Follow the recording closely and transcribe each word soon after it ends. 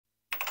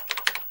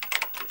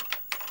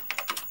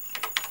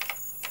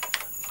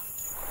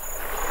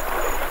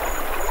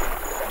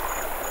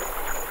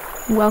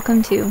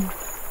Welcome to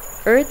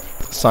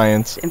Earth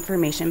Science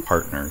Information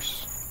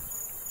Partners.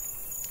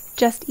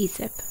 Just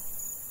ESIP.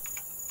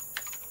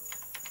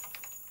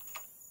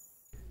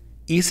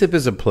 ESIP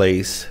is a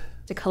place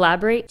To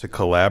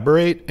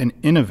collaborate And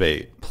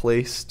innovate.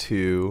 Place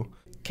to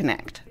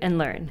connect and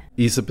learn.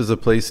 ESIP is a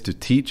place to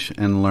teach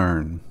and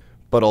learn.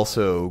 but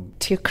also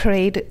to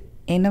create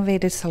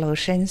innovative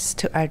solutions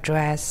to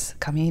address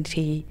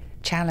community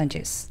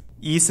challenges.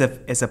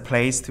 ESIP is a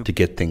place to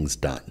get things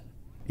done.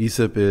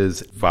 ESIP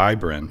is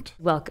Vibrant.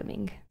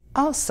 Welcoming.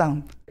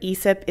 Awesome.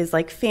 ESIP is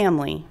like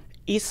family.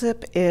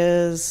 ESIP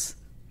is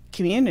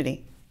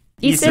community.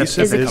 ESIP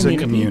is a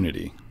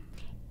community.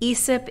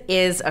 ESIP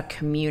is a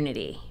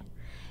community.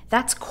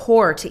 That's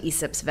core to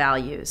ESIP's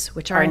values,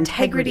 which are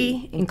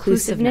integrity,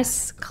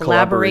 inclusiveness,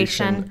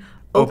 collaboration,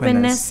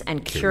 openness,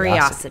 and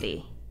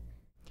curiosity.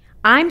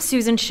 I'm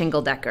Susan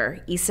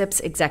Shingledecker, ESIP's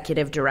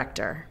Executive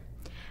Director.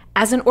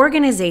 As an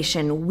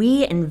organization,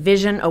 we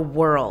envision a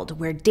world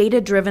where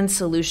data-driven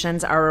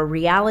solutions are a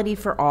reality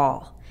for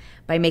all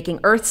by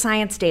making earth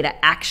science data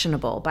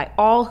actionable by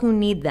all who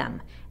need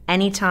them,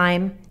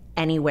 anytime,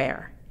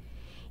 anywhere.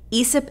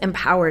 ESIP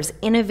empowers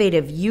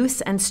innovative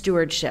use and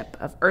stewardship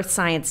of earth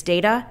science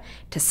data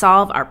to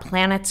solve our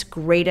planet's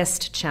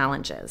greatest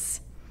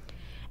challenges.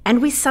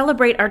 And we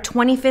celebrate our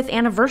 25th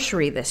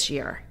anniversary this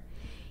year.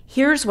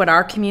 Here's what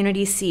our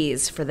community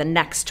sees for the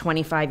next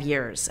 25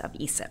 years of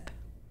ESIP.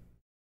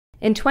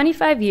 In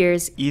 25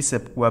 years,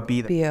 ESIP will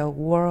Be a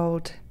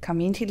world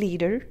community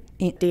leader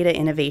in Data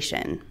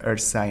innovation.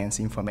 earth science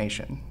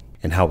information.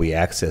 And how we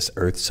access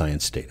earth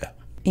science data.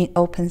 in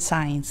open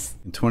science.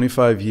 in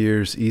 25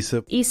 years,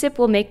 ESIP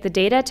will make the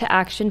data to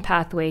action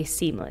pathway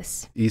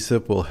seamless.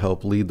 ESIP will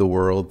help lead the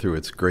world through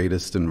its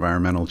greatest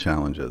environmental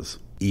challenges.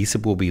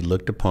 ESIP will be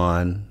looked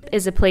upon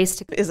Is a place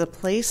to Is a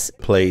place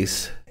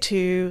place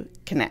to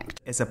Connect.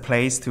 It's a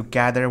place to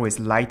gather with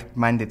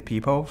like-minded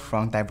people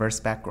from diverse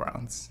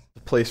backgrounds. a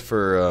place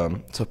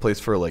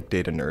for like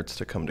data nerds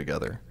to come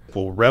together.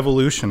 Will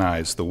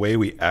revolutionize the way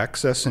we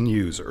access and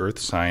use earth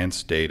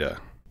science data.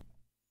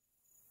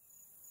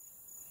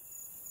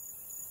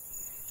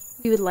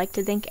 We would like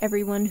to thank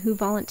everyone who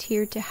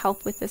volunteered to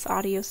help with this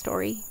audio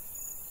story.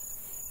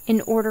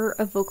 In order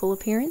of vocal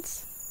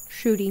appearance,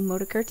 Shruti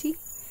Modakirti,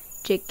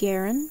 Jake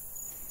Guerin,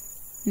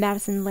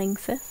 Madison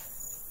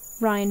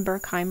Langseth, Ryan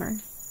Berkheimer,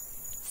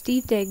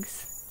 Steve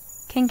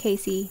Diggs, Ken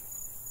Casey,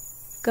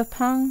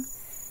 Gopang,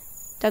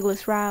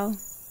 Douglas Rao,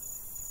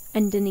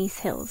 and Denise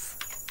Hills.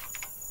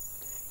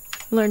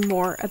 Learn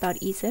more about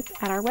ESIP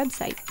at our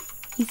website,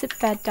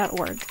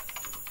 esipfed.org.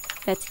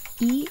 That's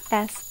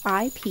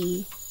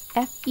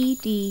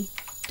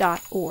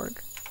ESIPFED.org.